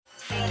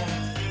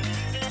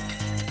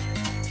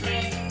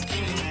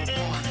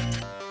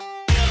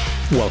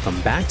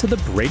Welcome back to The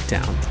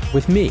Breakdown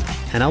with me,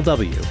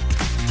 NLW.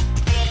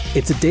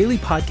 It's a daily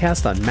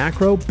podcast on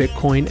macro,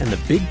 Bitcoin, and the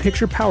big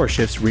picture power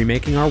shifts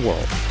remaking our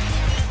world.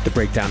 The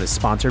Breakdown is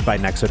sponsored by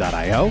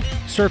Nexo.io,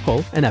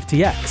 Circle, and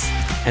FTX,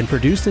 and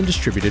produced and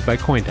distributed by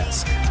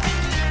CoinDesk.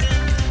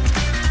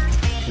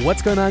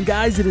 What's going on,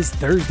 guys? It is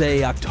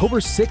Thursday,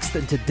 October 6th,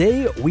 and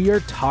today we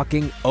are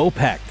talking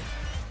OPEC.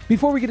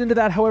 Before we get into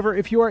that, however,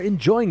 if you are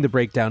enjoying The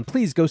Breakdown,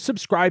 please go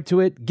subscribe to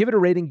it, give it a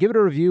rating, give it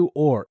a review,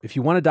 or if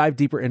you want to dive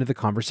deeper into the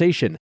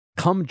conversation,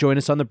 come join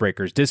us on the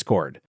Breakers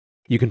Discord.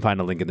 You can find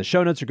a link in the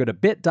show notes or go to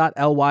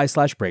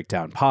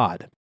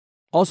bit.ly/breakdownpod.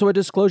 Also, a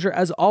disclosure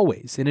as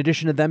always, in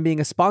addition to them being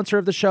a sponsor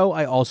of the show,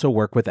 I also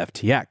work with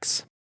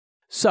FTX.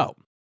 So,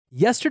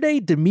 yesterday,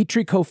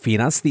 Dmitry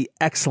Kofinas, the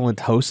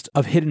excellent host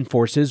of Hidden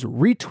Forces,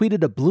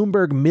 retweeted a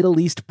Bloomberg Middle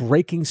East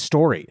breaking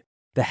story.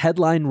 The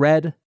headline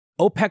read,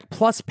 OPEC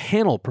Plus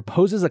panel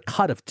proposes a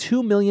cut of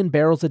 2 million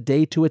barrels a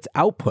day to its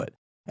output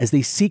as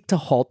they seek to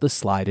halt the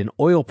slide in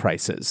oil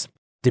prices.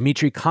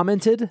 Dmitry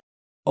commented,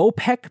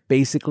 OPEC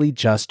basically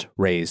just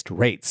raised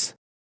rates.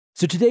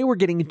 So today we're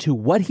getting into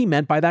what he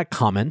meant by that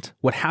comment,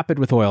 what happened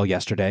with oil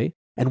yesterday,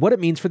 and what it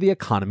means for the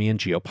economy and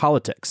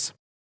geopolitics.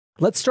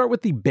 Let's start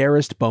with the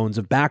barest bones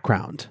of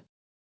background.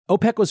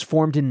 OPEC was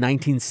formed in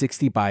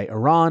 1960 by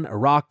Iran,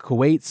 Iraq,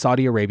 Kuwait,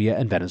 Saudi Arabia,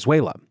 and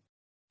Venezuela.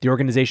 The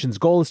organization's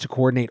goal is to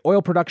coordinate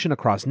oil production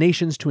across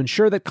nations to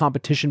ensure that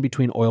competition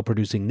between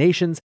oil-producing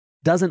nations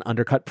doesn't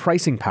undercut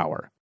pricing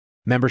power.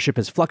 Membership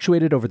has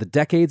fluctuated over the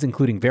decades,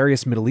 including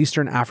various Middle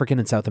Eastern, African,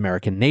 and South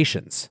American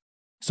nations.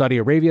 Saudi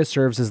Arabia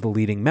serves as the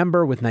leading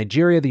member, with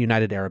Nigeria, the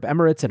United Arab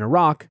Emirates, and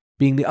Iraq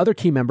being the other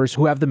key members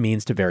who have the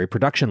means to vary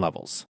production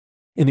levels.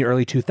 In the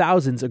early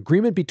 2000s,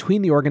 agreement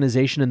between the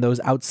organization and those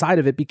outside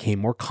of it became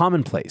more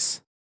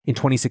commonplace. In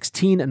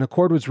 2016, an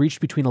accord was reached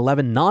between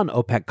 11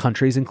 non-OPEC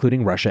countries,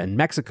 including Russia and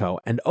Mexico,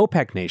 and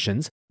OPEC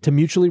nations to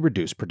mutually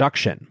reduce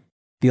production.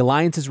 The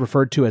alliance is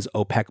referred to as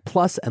OPEC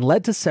Plus and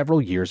led to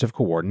several years of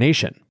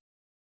coordination.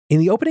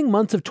 In the opening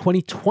months of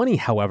 2020,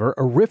 however,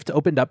 a rift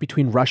opened up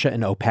between Russia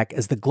and OPEC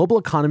as the global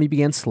economy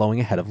began slowing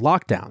ahead of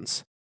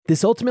lockdowns.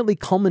 This ultimately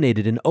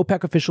culminated in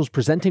OPEC officials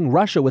presenting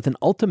Russia with an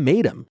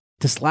ultimatum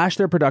to slash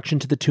their production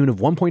to the tune of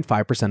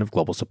 1.5% of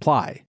global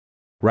supply.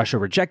 Russia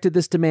rejected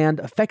this demand,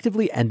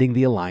 effectively ending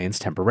the alliance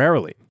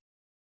temporarily.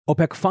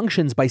 OPEC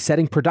functions by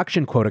setting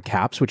production quota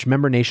caps which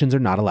member nations are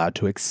not allowed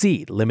to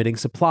exceed, limiting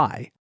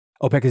supply.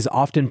 OPEC is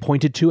often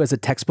pointed to as a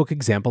textbook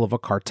example of a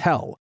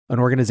cartel, an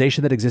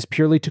organization that exists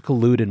purely to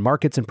collude in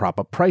markets and prop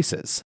up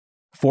prices.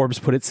 Forbes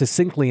put it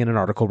succinctly in an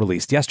article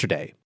released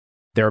yesterday.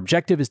 Their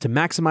objective is to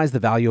maximize the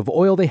value of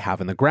oil they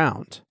have in the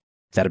ground.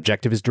 That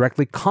objective is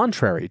directly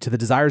contrary to the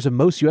desires of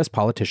most U.S.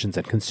 politicians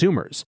and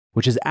consumers,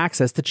 which is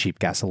access to cheap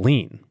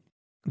gasoline.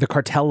 The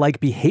cartel-like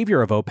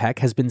behavior of OPEC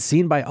has been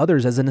seen by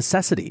others as a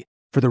necessity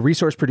for the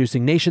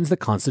resource-producing nations that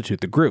constitute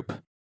the group.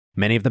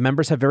 Many of the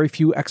members have very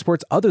few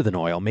exports other than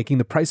oil, making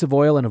the price of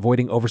oil and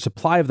avoiding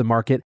oversupply of the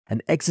market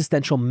an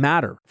existential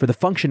matter for the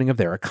functioning of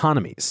their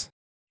economies.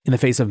 In the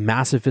face of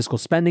massive fiscal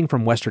spending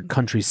from Western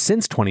countries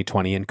since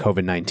 2020 and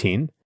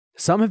COVID-19,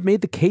 some have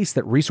made the case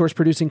that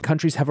resource-producing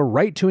countries have a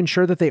right to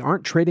ensure that they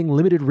aren't trading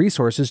limited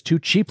resources too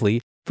cheaply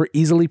for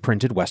easily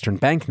printed Western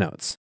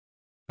banknotes.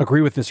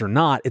 Agree with this or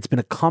not, it's been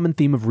a common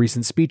theme of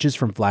recent speeches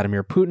from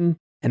Vladimir Putin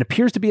and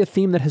appears to be a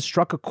theme that has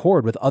struck a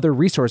chord with other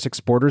resource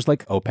exporters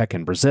like OPEC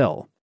and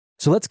Brazil.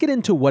 So let's get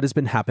into what has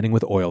been happening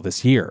with oil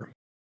this year.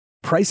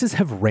 Prices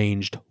have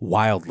ranged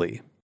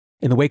wildly.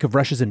 In the wake of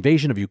Russia's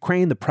invasion of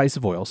Ukraine, the price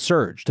of oil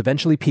surged,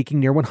 eventually peaking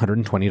near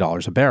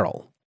 $120 a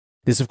barrel.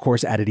 This, of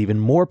course, added even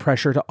more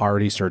pressure to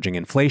already surging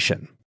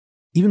inflation.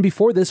 Even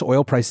before this,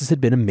 oil prices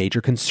had been a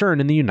major concern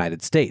in the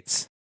United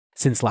States.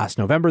 Since last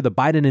November, the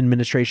Biden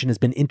administration has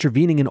been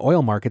intervening in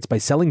oil markets by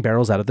selling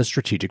barrels out of the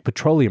Strategic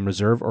Petroleum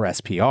Reserve, or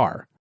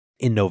SPR.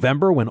 In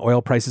November, when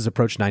oil prices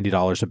approached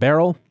 $90 a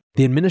barrel,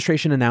 the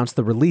administration announced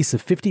the release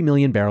of 50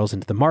 million barrels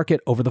into the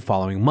market over the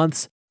following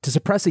months to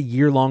suppress a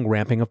year-long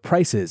ramping of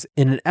prices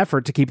in an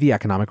effort to keep the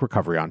economic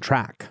recovery on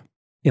track.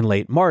 In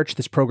late March,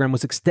 this program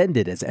was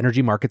extended as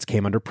energy markets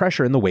came under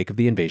pressure in the wake of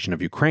the invasion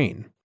of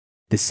Ukraine.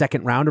 This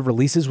second round of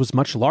releases was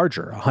much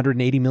larger,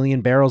 180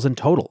 million barrels in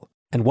total,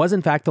 and was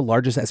in fact the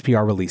largest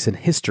SPR release in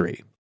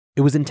history.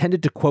 It was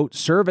intended to, quote,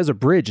 serve as a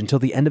bridge until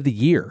the end of the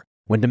year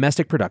when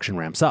domestic production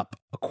ramps up,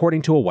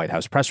 according to a White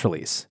House press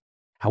release.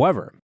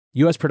 However,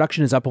 U.S.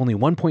 production is up only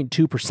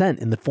 1.2%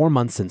 in the 4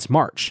 months since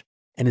March,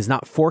 and is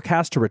not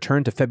forecast to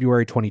return to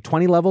February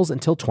 2020 levels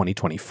until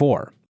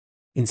 2024.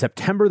 In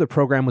September, the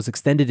program was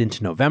extended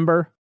into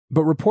November,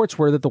 but reports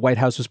were that the White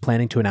House was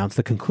planning to announce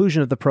the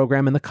conclusion of the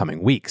program in the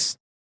coming weeks.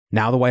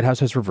 Now the White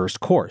House has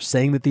reversed course,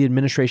 saying that the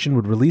administration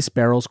would release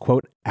barrels,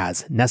 quote,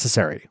 as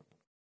necessary.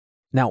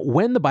 Now,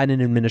 when the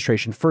Biden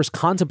administration first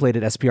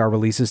contemplated SPR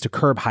releases to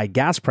curb high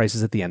gas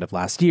prices at the end of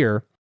last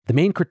year, the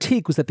main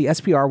critique was that the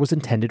SPR was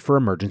intended for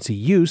emergency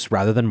use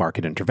rather than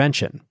market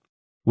intervention.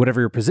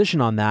 Whatever your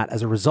position on that,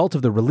 as a result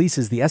of the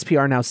releases, the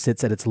SPR now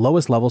sits at its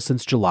lowest level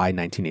since July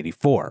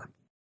 1984.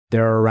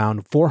 There are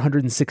around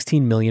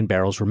 416 million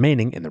barrels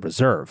remaining in the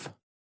reserve.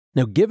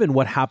 Now, given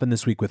what happened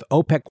this week with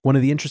OPEC, one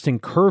of the interesting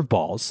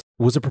curveballs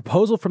was a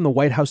proposal from the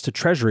White House to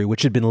Treasury,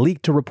 which had been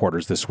leaked to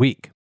reporters this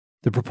week.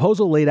 The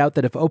proposal laid out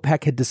that if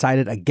OPEC had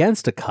decided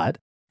against a cut,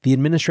 the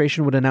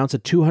administration would announce a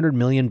 200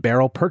 million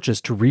barrel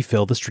purchase to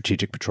refill the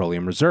Strategic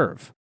Petroleum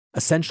Reserve.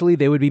 Essentially,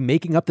 they would be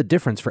making up the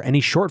difference for any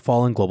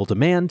shortfall in global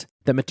demand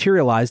that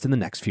materialized in the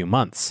next few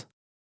months.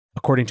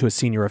 According to a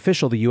senior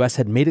official, the U.S.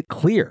 had made it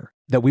clear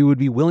that we would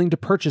be willing to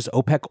purchase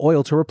OPEC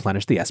oil to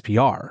replenish the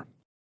SPR.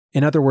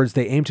 In other words,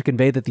 they aimed to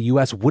convey that the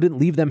U.S. wouldn't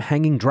leave them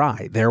hanging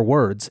dry, their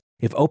words,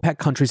 if OPEC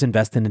countries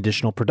invest in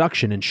additional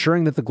production,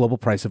 ensuring that the global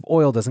price of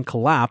oil doesn't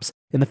collapse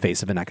in the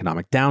face of an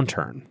economic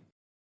downturn.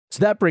 So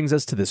that brings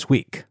us to this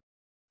week.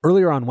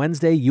 Earlier on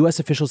Wednesday, U.S.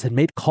 officials had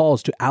made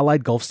calls to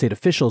allied Gulf state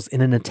officials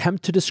in an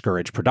attempt to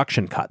discourage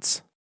production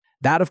cuts.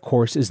 That, of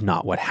course, is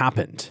not what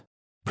happened.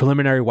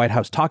 Preliminary White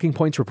House talking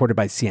points reported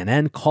by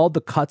CNN called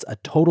the cuts a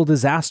total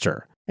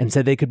disaster and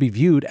said they could be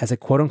viewed as a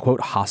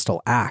quote-unquote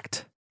hostile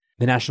act.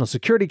 The National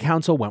Security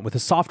Council went with a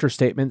softer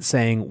statement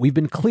saying, "We've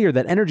been clear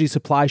that energy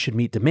supply should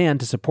meet demand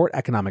to support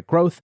economic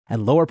growth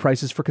and lower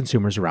prices for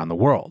consumers around the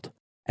world,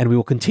 and we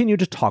will continue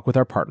to talk with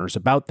our partners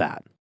about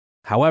that."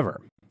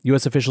 However,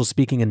 U.S. officials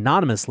speaking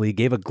anonymously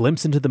gave a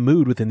glimpse into the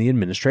mood within the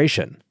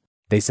administration.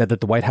 They said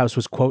that the White House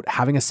was, quote,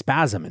 having a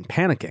spasm and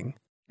panicking,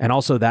 and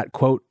also that,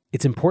 quote,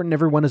 it's important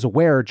everyone is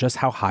aware just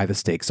how high the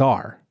stakes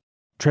are.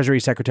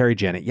 Treasury Secretary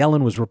Janet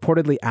Yellen was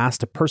reportedly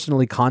asked to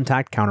personally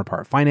contact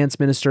counterpart finance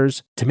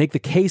ministers to make the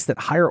case that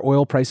higher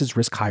oil prices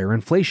risk higher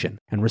inflation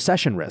and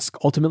recession risk,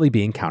 ultimately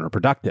being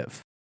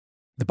counterproductive.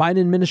 The Biden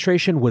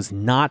administration was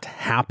not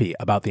happy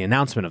about the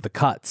announcement of the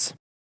cuts.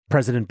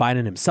 President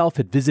Biden himself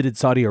had visited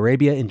Saudi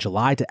Arabia in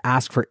July to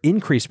ask for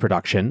increased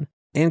production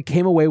and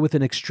came away with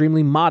an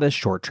extremely modest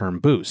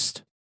short-term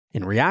boost.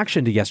 In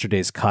reaction to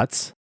yesterday's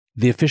cuts,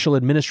 the official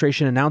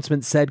administration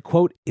announcement said,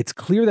 quote, it's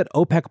clear that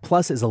OPEC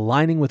Plus is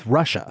aligning with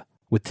Russia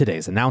with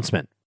today's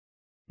announcement.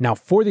 Now,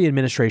 for the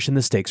administration,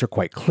 the stakes are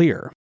quite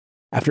clear.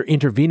 After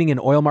intervening in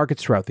oil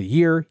markets throughout the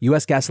year,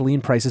 U.S.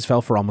 gasoline prices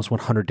fell for almost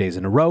 100 days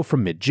in a row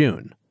from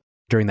mid-June.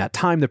 During that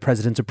time, the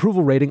president's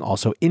approval rating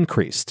also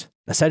increased,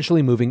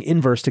 essentially moving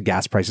inverse to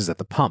gas prices at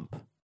the pump.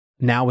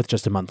 Now, with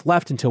just a month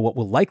left until what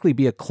will likely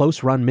be a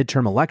close-run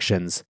midterm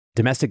elections,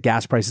 domestic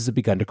gas prices have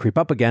begun to creep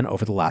up again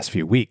over the last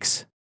few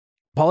weeks.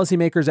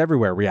 Policymakers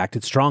everywhere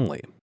reacted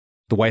strongly.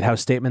 The White House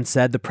statement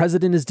said the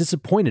president is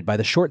disappointed by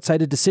the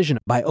short-sighted decision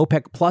by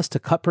OPEC Plus to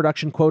cut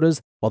production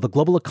quotas while the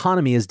global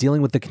economy is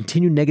dealing with the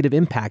continued negative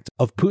impact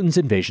of Putin's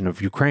invasion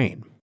of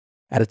Ukraine.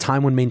 At a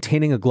time when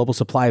maintaining a global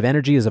supply of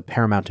energy is of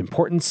paramount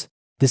importance,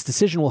 this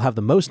decision will have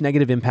the most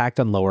negative impact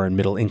on lower and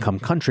middle-income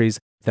countries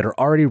that are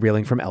already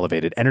reeling from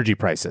elevated energy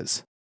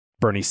prices.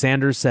 Bernie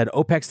Sanders said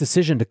OPEC's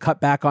decision to cut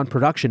back on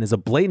production is a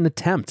blatant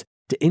attempt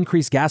to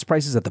increase gas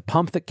prices at the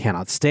pump that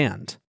cannot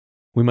stand.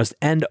 We must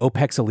end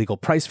OPEC's illegal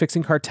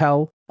price-fixing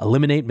cartel,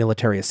 eliminate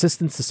military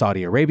assistance to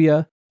Saudi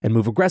Arabia, and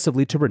move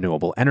aggressively to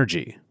renewable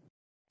energy.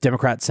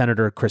 Democrat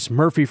Senator Chris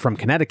Murphy from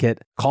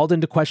Connecticut called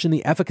into question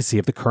the efficacy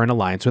of the current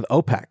alliance with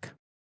OPEC.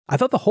 I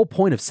thought the whole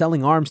point of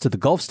selling arms to the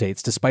Gulf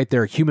states, despite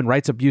their human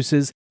rights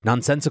abuses,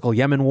 nonsensical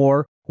Yemen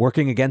war,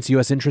 working against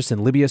U.S. interests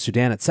in Libya,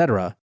 Sudan,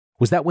 etc.,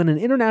 was that when an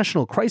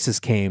international crisis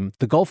came,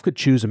 the Gulf could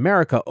choose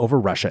America over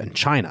Russia and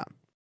China.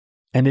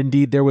 And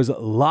indeed, there was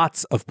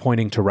lots of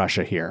pointing to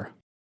Russia here.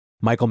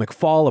 Michael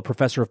McFaul, a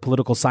professor of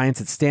political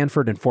science at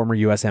Stanford and former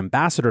U.S.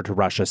 ambassador to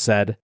Russia,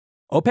 said,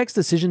 OPEC's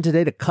decision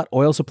today to cut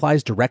oil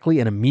supplies directly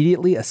and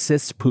immediately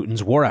assists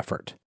Putin's war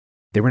effort.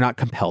 They were not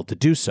compelled to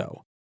do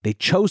so. They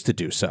chose to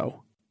do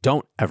so.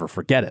 Don't ever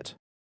forget it.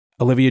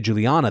 Olivia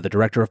Juliana, the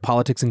director of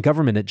politics and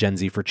government at Gen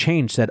Z for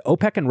Change, said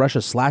OPEC and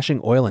Russia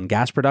slashing oil and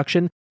gas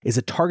production is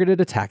a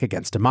targeted attack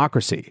against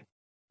democracy.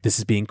 This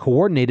is being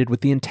coordinated with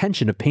the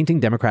intention of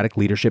painting democratic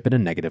leadership in a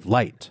negative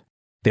light.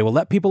 They will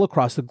let people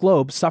across the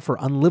globe suffer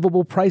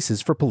unlivable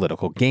prices for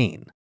political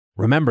gain.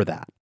 Remember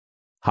that.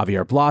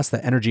 Javier Blas,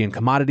 the energy and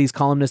commodities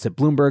columnist at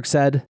Bloomberg,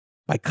 said,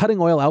 by cutting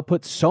oil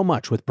output so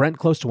much with Brent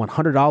close to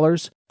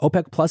 $100,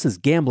 OPEC Plus is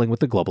gambling with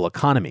the global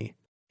economy.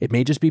 It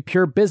may just be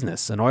pure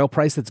business. An oil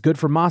price that's good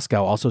for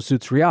Moscow also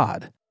suits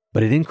Riyadh,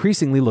 but it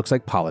increasingly looks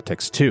like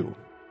politics too.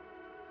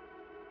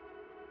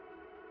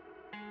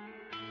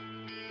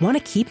 Want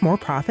to keep more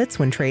profits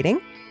when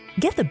trading?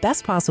 Get the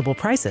best possible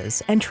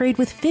prices and trade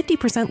with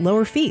 50%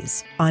 lower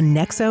fees on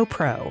Nexo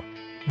Pro.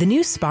 The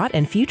new spot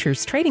and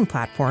futures trading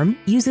platform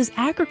uses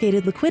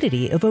aggregated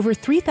liquidity of over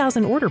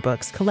 3,000 order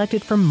books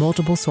collected from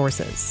multiple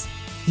sources.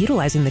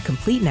 Utilizing the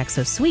complete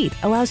Nexo suite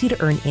allows you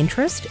to earn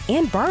interest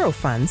and borrow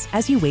funds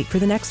as you wait for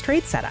the next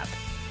trade setup.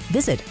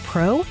 Visit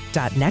pro.nexo.io.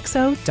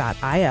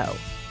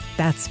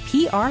 That's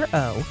pro.nexo.io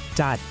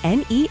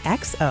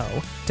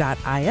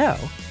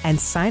and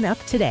sign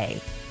up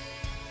today.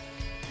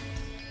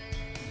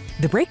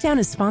 The Breakdown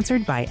is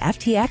sponsored by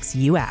FTX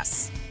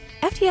US.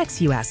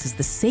 FTX US is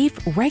the safe,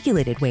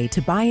 regulated way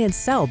to buy and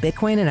sell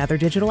Bitcoin and other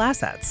digital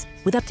assets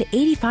with up to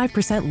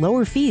 85%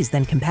 lower fees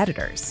than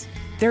competitors.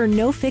 There are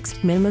no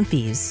fixed minimum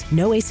fees,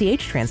 no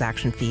ACH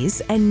transaction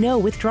fees, and no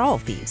withdrawal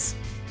fees.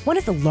 one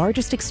of the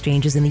largest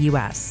exchanges in the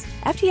US.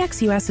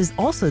 FTX US is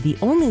also the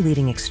only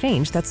leading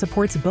exchange that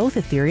supports both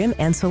Ethereum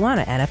and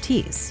Solana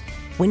NFTs.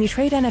 When you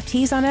trade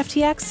NFTs on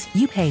FTX,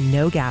 you pay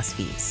no gas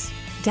fees.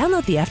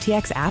 Download the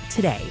FTX app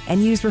today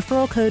and use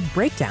referral code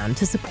BREAKDOWN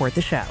to support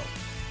the show.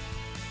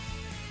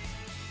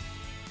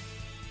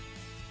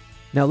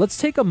 Now, let's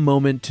take a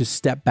moment to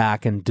step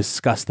back and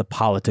discuss the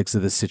politics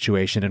of this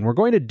situation, and we're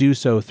going to do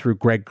so through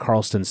Greg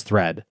Carlston's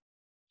thread.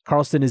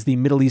 Carlston is the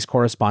Middle East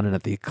correspondent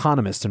at The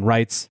Economist and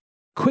writes,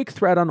 "Quick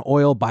thread on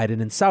oil,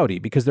 Biden, and Saudi,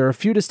 because there are a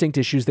few distinct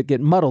issues that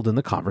get muddled in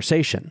the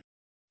conversation.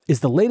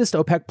 Is the latest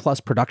OPEC Plus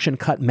production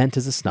cut meant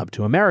as a snub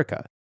to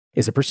America?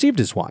 Is it perceived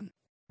as one?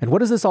 And what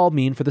does this all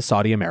mean for the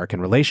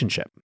Saudi-American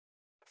relationship?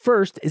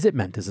 First, is it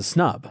meant as a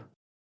snub?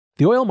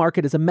 The oil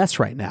market is a mess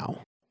right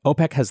now.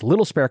 OPEC has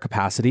little spare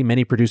capacity,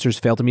 many producers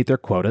fail to meet their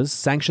quotas,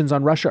 sanctions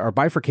on Russia are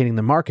bifurcating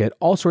the market,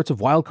 all sorts of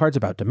wildcards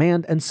about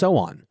demand, and so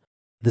on.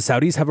 The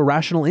Saudis have a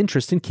rational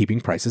interest in keeping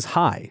prices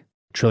high.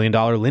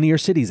 Trillion-dollar linear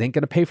cities ain't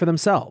going to pay for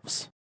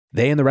themselves.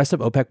 They and the rest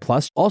of OPEC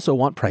Plus also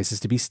want prices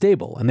to be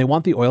stable, and they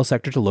want the oil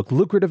sector to look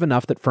lucrative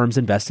enough that firms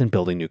invest in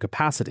building new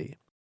capacity.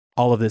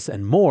 All of this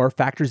and more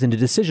factors into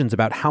decisions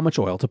about how much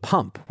oil to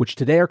pump, which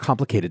today are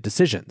complicated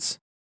decisions.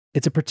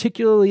 It's a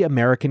particularly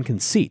American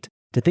conceit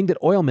to think that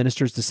oil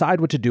ministers decide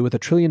what to do with a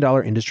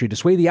trillion-dollar industry to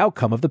sway the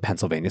outcome of the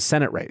Pennsylvania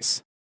Senate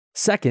race.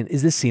 Second,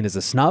 is this seen as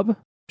a snub?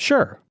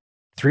 Sure.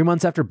 3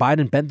 months after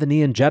Biden bent the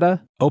knee in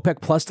Jeddah,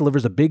 OPEC Plus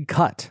delivers a big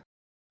cut.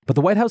 But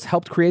the White House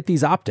helped create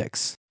these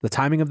optics. The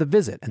timing of the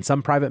visit and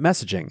some private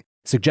messaging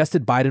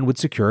suggested Biden would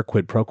secure a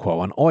quid pro quo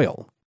on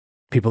oil.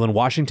 People in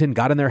Washington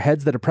got in their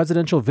heads that a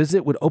presidential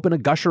visit would open a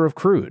gusher of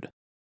crude.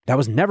 That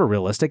was never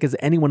realistic, as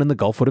anyone in the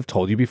Gulf would have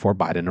told you before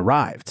Biden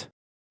arrived.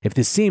 If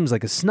this seems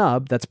like a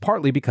snub, that's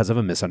partly because of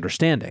a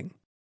misunderstanding.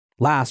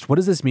 Last, what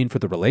does this mean for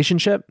the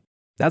relationship?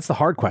 That's the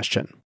hard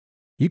question.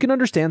 You can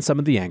understand some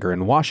of the anger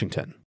in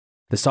Washington.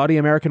 The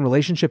Saudi-American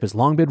relationship has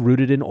long been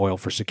rooted in oil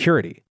for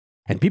security,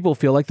 and people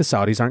feel like the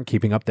Saudis aren't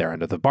keeping up their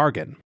end of the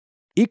bargain.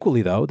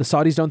 Equally, though, the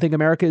Saudis don't think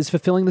America is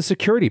fulfilling the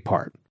security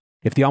part.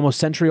 If the almost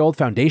century-old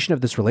foundation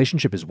of this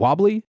relationship is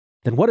wobbly,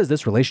 then what is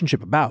this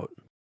relationship about?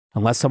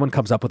 Unless someone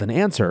comes up with an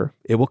answer,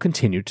 it will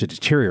continue to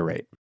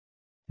deteriorate.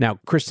 Now,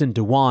 Kristen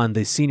Dewan,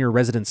 the senior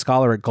resident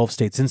scholar at Gulf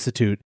States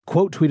Institute,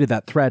 quote tweeted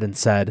that thread and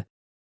said,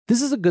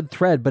 "This is a good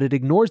thread, but it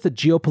ignores the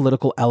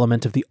geopolitical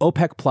element of the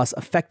OPEC Plus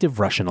effective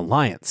Russian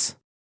alliance.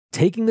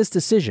 Taking this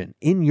decision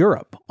in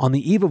Europe on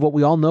the eve of what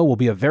we all know will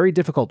be a very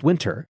difficult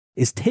winter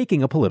is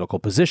taking a political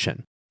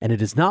position, and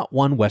it is not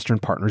one Western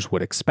partners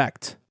would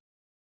expect."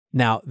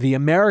 Now, the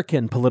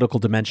American political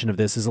dimension of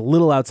this is a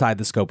little outside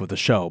the scope of the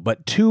show,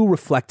 but two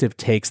reflective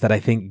takes that I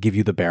think give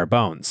you the bare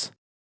bones.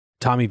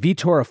 Tommy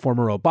Vitor, a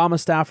former Obama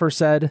staffer,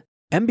 said,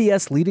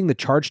 "MBS leading the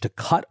charge to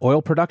cut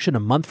oil production a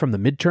month from the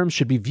midterms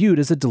should be viewed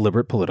as a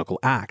deliberate political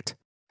act.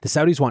 The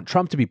Saudis want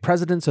Trump to be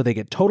president so they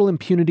get total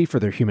impunity for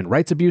their human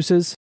rights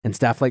abuses, and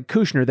staff like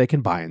Kushner they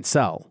can buy and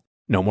sell.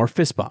 No more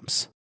fist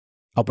bumps."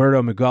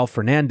 Alberto Miguel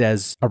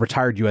Fernandez, a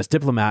retired U.S.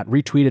 diplomat,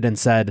 retweeted and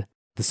said,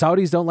 "The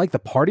Saudis don't like the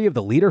party of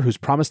the leader who's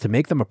promised to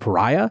make them a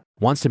pariah,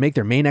 wants to make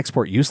their main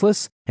export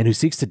useless, and who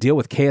seeks to deal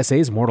with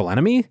KSA's mortal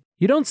enemy?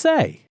 You don't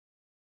say."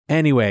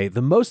 Anyway,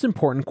 the most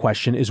important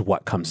question is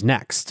what comes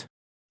next.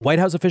 White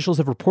House officials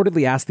have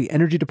reportedly asked the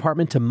Energy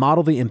Department to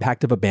model the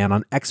impact of a ban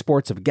on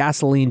exports of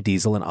gasoline,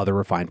 diesel, and other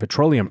refined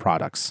petroleum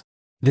products.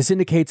 This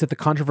indicates that the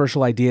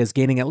controversial idea is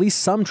gaining at least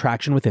some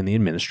traction within the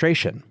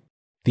administration.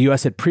 The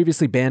U.S. had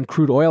previously banned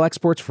crude oil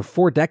exports for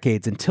 4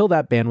 decades until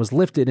that ban was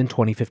lifted in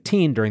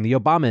 2015 during the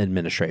Obama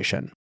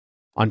administration.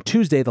 On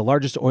Tuesday, the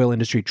largest oil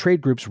industry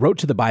trade groups wrote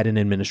to the Biden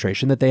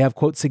administration that they have,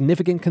 quote,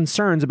 significant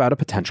concerns about a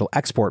potential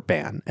export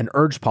ban and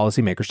urged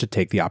policymakers to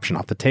take the option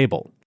off the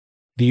table.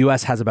 The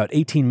U.S. has about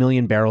 18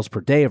 million barrels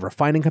per day of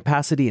refining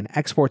capacity and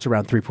exports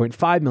around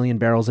 3.5 million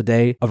barrels a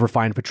day of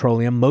refined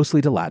petroleum,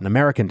 mostly to Latin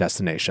American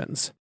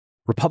destinations.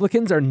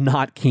 Republicans are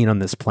not keen on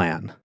this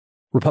plan.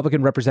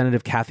 Republican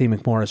Representative Kathy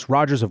McMorris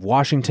Rodgers of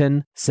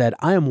Washington said,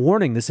 "I am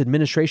warning this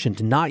administration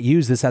to not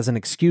use this as an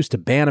excuse to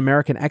ban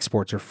American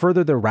exports or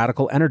further their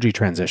radical energy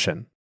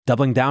transition.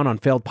 Doubling down on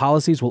failed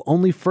policies will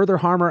only further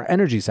harm our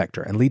energy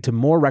sector and lead to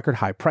more record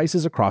high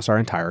prices across our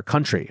entire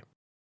country."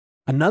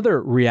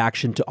 Another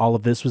reaction to all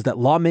of this was that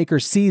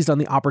lawmakers seized on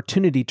the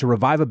opportunity to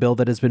revive a bill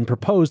that has been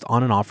proposed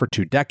on and off for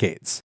 2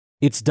 decades.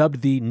 It's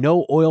dubbed the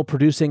No Oil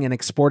Producing and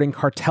Exporting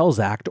Cartels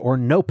Act, or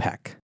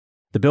NOPEC.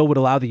 The bill would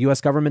allow the U.S.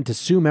 government to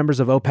sue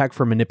members of OPEC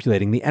for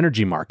manipulating the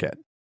energy market.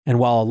 And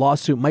while a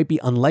lawsuit might be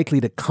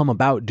unlikely to come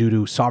about due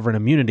to sovereign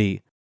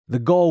immunity, the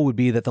goal would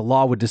be that the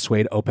law would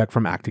dissuade OPEC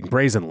from acting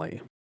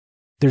brazenly.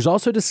 There's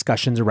also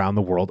discussions around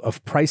the world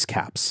of price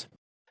caps.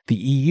 The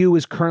EU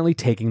is currently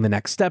taking the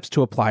next steps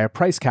to apply a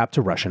price cap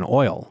to Russian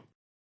oil.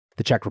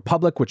 The Czech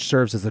Republic, which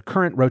serves as the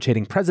current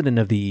rotating president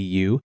of the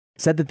EU,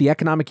 said that the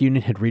economic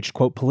union had reached,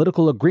 quote,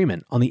 political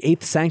agreement on the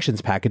 8th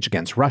sanctions package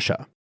against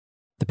Russia.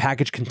 The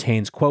package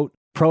contains, quote,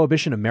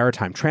 prohibition of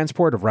maritime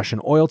transport of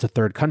Russian oil to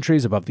third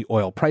countries above the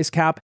oil price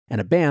cap,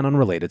 and a ban on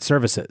related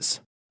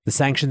services. The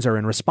sanctions are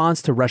in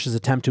response to Russia's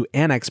attempt to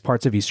annex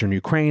parts of eastern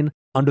Ukraine,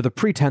 under the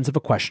pretense of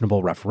a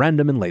questionable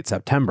referendum in late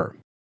September.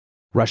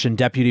 Russian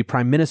Deputy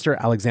Prime Minister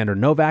Alexander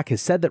Novak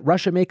has said that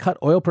Russia may cut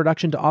oil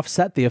production to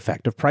offset the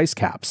effect of price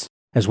caps,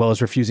 as well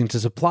as refusing to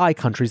supply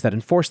countries that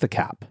enforce the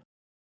cap.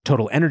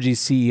 Total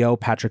Energy's CEO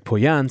Patrick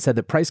Pouyanné said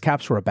that price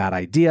caps were a bad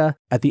idea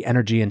at the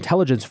Energy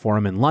Intelligence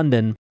Forum in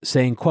London,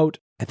 saying, quote,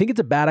 "I think it's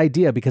a bad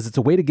idea because it's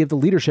a way to give the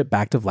leadership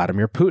back to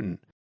Vladimir Putin.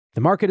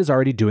 The market is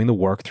already doing the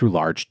work through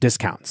large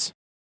discounts."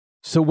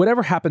 So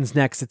whatever happens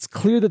next, it's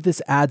clear that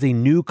this adds a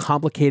new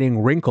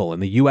complicating wrinkle in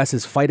the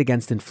US's fight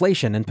against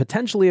inflation and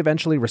potentially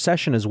eventually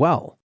recession as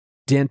well.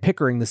 Dan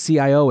Pickering, the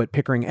CIO at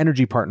Pickering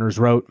Energy Partners,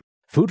 wrote,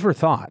 "Food for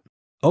thought.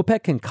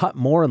 OPEC can cut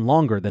more and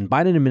longer than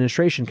Biden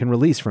administration can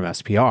release from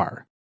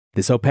SPR.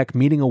 This OPEC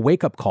meeting a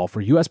wake-up call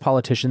for U.S.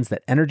 politicians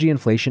that energy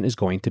inflation is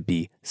going to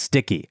be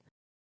sticky."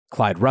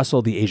 Clyde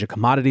Russell, the Asia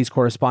commodities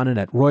correspondent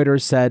at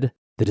Reuters, said,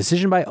 "The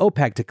decision by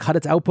OPEC to cut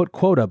its output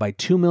quota by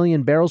 2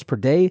 million barrels per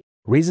day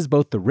raises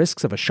both the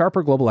risks of a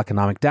sharper global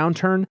economic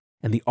downturn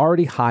and the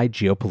already high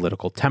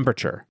geopolitical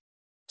temperature."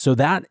 So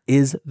that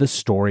is the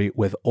story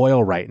with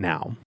oil right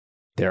now.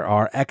 There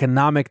are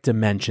economic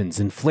dimensions,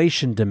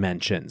 inflation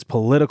dimensions,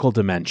 political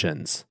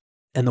dimensions,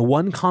 and the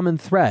one common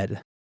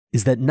thread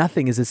is that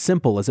nothing is as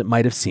simple as it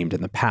might have seemed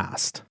in the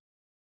past.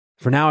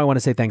 For now, I want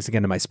to say thanks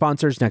again to my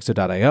sponsors,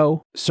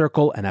 Nexo.io,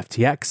 Circle, and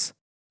FTX,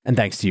 and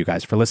thanks to you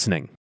guys for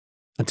listening.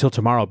 Until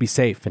tomorrow, be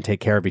safe and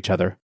take care of each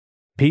other.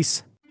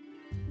 Peace.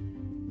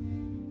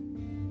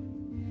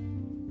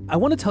 I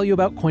want to tell you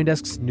about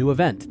CoinDesk's new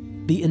event,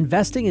 the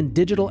Investing in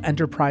Digital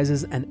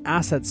Enterprises and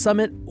Assets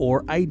Summit,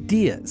 or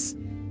IDEAS.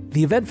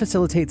 The event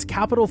facilitates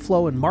capital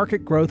flow and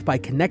market growth by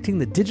connecting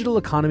the digital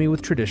economy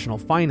with traditional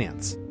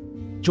finance.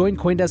 Join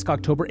CoinDesk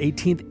October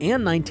 18th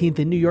and 19th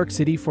in New York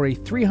City for a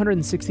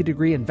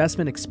 360-degree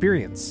investment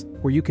experience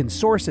where you can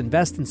source,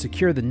 invest, and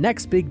secure the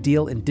next big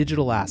deal in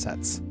digital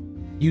assets.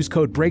 Use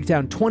code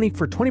BREAKDOWN20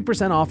 for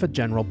 20% off a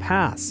general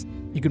pass.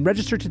 You can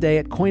register today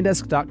at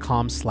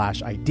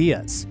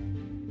coindesk.com/ideas.